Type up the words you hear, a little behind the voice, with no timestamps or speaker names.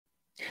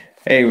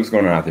Hey, what's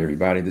going on out there,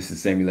 everybody? This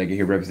is Sammy Leggett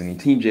here representing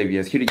Team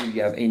JVS, here to give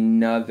you guys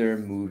another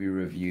movie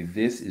review.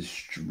 This is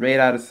straight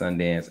out of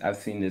Sundance. I've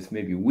seen this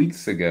maybe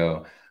weeks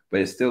ago,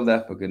 but it still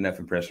left a good enough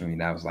impression on me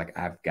that I was like,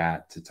 I've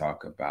got to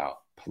talk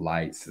about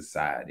Polite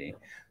Society.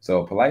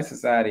 So, Polite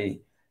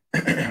Society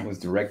was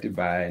directed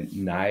by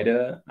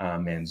Nida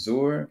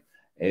Manzoor.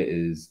 It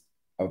is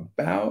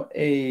about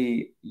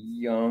a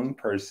young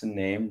person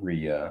named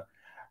Ria.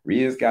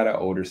 Ria's got an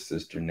older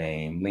sister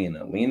named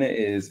Lena. Lena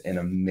is an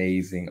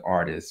amazing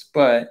artist,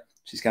 but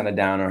she's kind of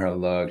down on her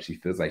luck. She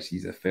feels like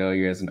she's a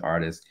failure as an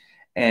artist.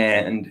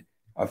 And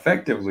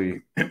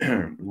effectively,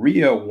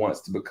 Ria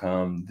wants to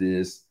become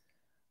this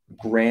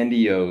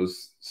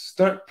grandiose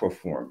stunt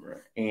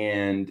performer.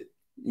 And,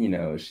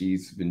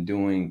 she's been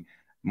doing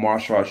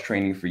martial arts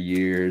training for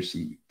years.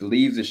 She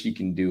believes that she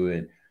can do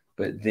it.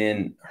 But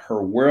then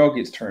her world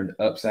gets turned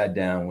upside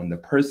down when the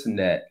person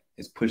that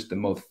has pushed the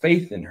most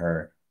faith in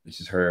her, which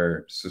is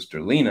her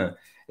sister Lena,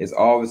 is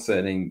all of a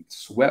sudden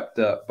swept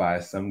up by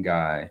some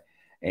guy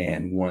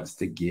and wants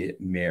to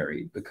get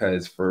married.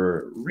 Because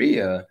for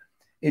Ria,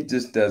 it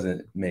just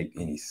doesn't make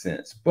any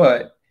sense.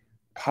 But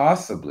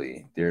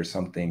possibly there's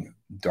something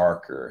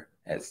darker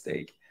at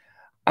stake.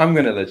 I'm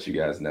gonna let you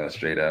guys know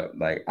straight up.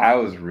 Like, I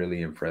was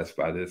really impressed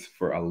by this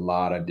for a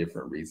lot of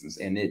different reasons,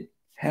 and it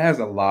has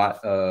a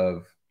lot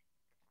of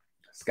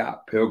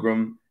Scott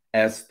Pilgrim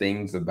esque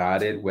things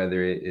about it,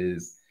 whether it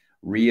is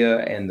Ria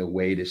and the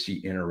way that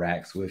she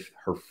interacts with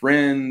her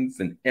friends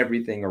and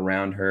everything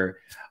around her.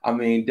 I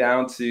mean,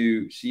 down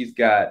to she's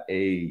got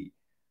a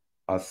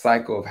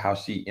cycle of how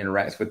she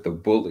interacts with the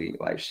bully.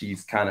 Like,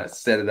 she's kind of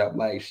set it up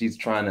like she's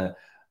trying to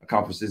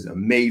accomplish this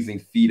amazing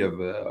feat of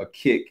a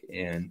kick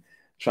and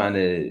trying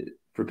to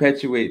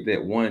perpetuate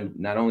that one,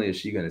 not only is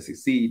she going to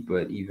succeed,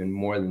 but even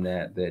more than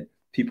that, that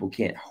people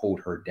can't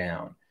hold her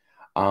down.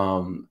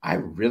 I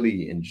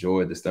really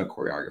enjoyed the stunt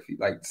choreography.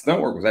 Like, the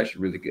stunt work was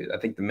actually really good. I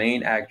think the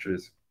main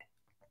actress,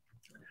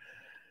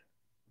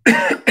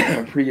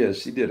 Priya,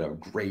 she did a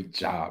great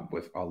job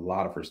with a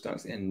lot of her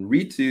stunts. And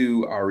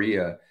Ritu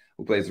Arya,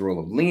 who plays the role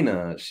of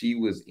Lena, she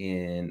was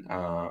in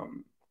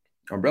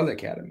Umbrella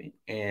Academy,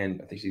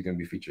 and I think she's going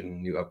to be featured in a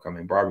new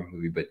upcoming Barbie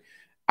movie. But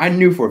I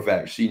knew for a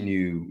fact she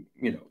knew,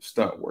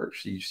 stunt work.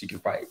 She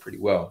could fight pretty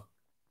well.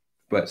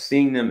 But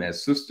seeing them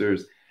as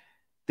sisters,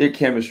 their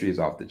chemistry is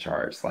off the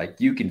charts. Like,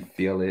 you can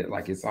feel it.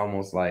 Like, it's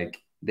almost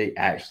like they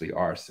actually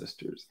are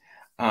sisters.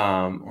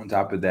 On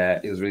top of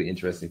that, it was really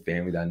interesting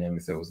family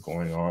dynamics that was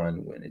going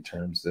on when in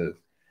terms of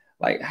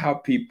like how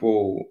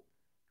people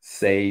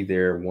say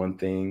they're one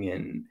thing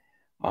and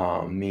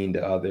mean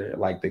the other.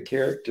 Like, the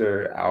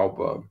character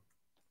Alba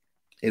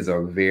is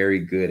a very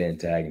good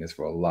antagonist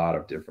for a lot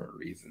of different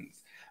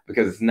reasons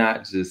because it's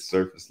not just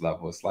surface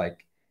level. It's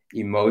like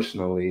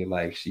emotionally,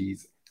 like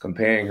she's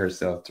comparing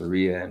herself to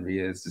Ria, and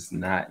Ria is just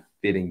not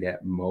fitting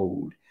that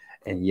mold.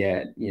 And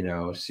yet,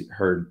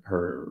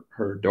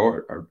 her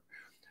daughter,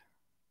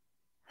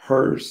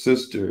 her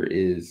sister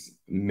is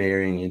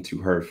marrying into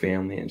her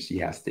family, and she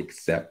has to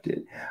accept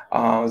it.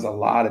 There's a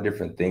lot of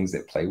different things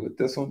that play with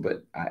this one,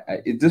 but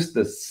just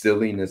the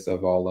silliness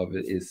of all of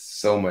it is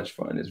so much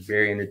fun. It's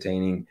very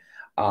entertaining.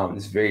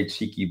 It's very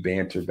cheeky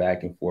banter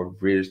back and forth,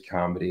 British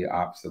comedy,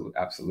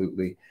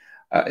 absolutely.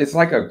 It's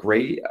like a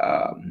great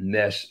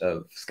mesh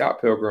of Scott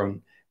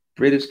Pilgrim,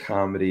 British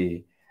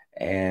comedy,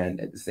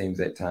 and at the same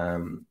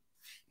time,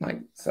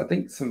 like, so I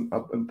think some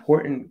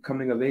important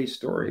coming of age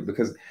story,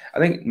 because I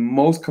think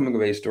most coming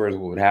of age stories,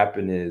 what would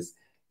happen is,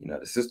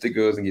 the sister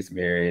goes and gets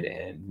married,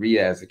 and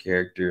Ria as a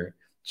character,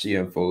 she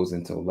unfolds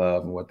into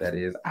love and what that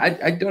is.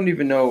 I don't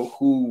even know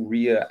who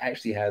Ria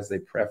actually has a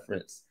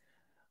preference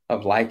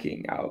of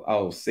liking.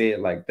 I'll say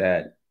it like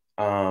that.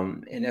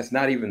 And that's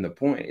not even the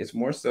point. It's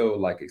more so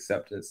like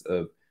acceptance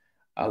of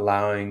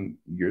allowing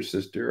your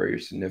sister or your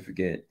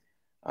significant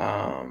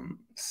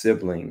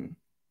sibling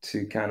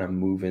to kind of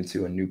move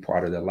into a new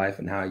part of their life,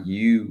 and how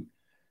you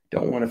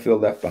don't want to feel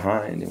left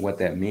behind and what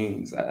that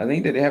means. I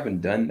think that they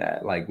haven't done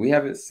that. Like, we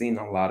haven't seen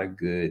a lot of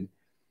good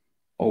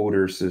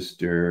older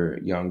sister,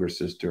 younger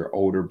sister,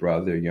 older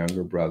brother,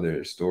 younger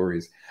brother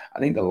stories. I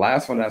think the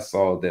last one I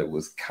saw that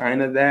was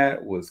kind of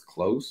that was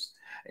Close.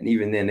 And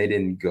even then, they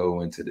didn't go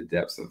into the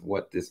depths of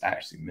what this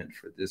actually meant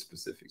for this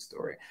specific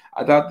story.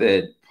 I thought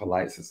that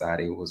Polite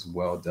Society was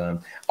well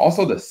done.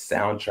 Also, the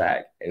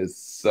soundtrack is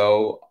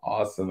so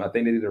awesome. I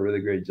think they did a really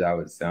great job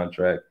with the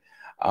soundtrack.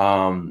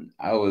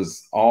 I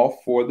was all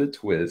for the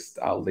twist.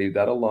 I'll leave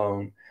that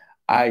alone.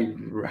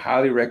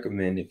 Highly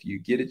recommend, if you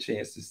get a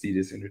chance to see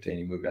this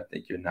entertaining movie, I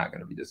think you're not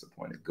going to be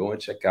disappointed. Go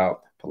and check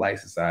out Polite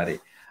Society.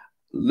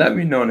 Let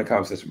me know in the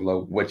comment section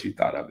below what you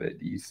thought of it.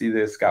 Do you see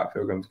the Scott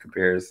Pilgrim's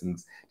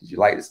comparisons? Did you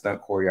like the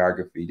stunt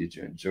choreography? Did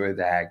you enjoy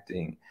the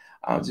acting?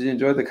 Did you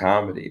enjoy the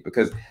comedy?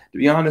 Because, to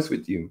be honest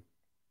with you,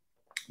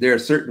 there are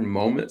certain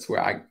moments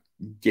where I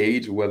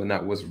gauge whether or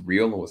not what's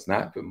real and what's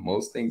not, but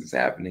most things is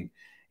happening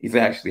is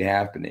actually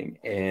happening.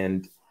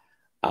 And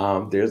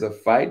there's a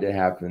fight that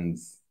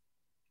happens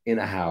in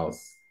a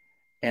house,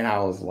 and I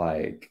was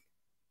like,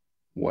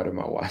 What am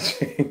I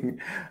watching?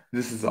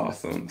 This is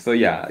awesome. So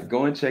yeah,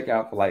 go and check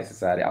out Polite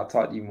Society. I'll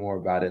talk to you more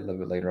about it a little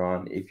bit later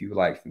on if you would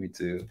like for me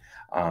to.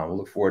 We'll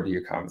look forward to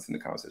your comments in the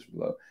comment section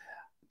below.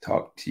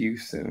 Talk to you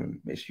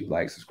soon. Make sure you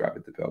like, subscribe,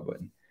 hit the bell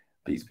button.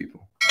 Peace,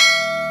 people.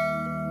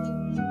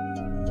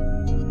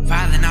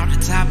 Filing out the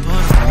top of the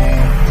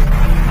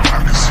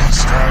I can see the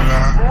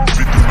skyline,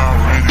 50 mile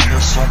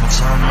radius on my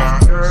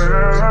timeline.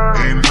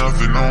 Ain't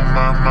nothing on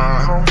my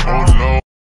mind. Oh Lord.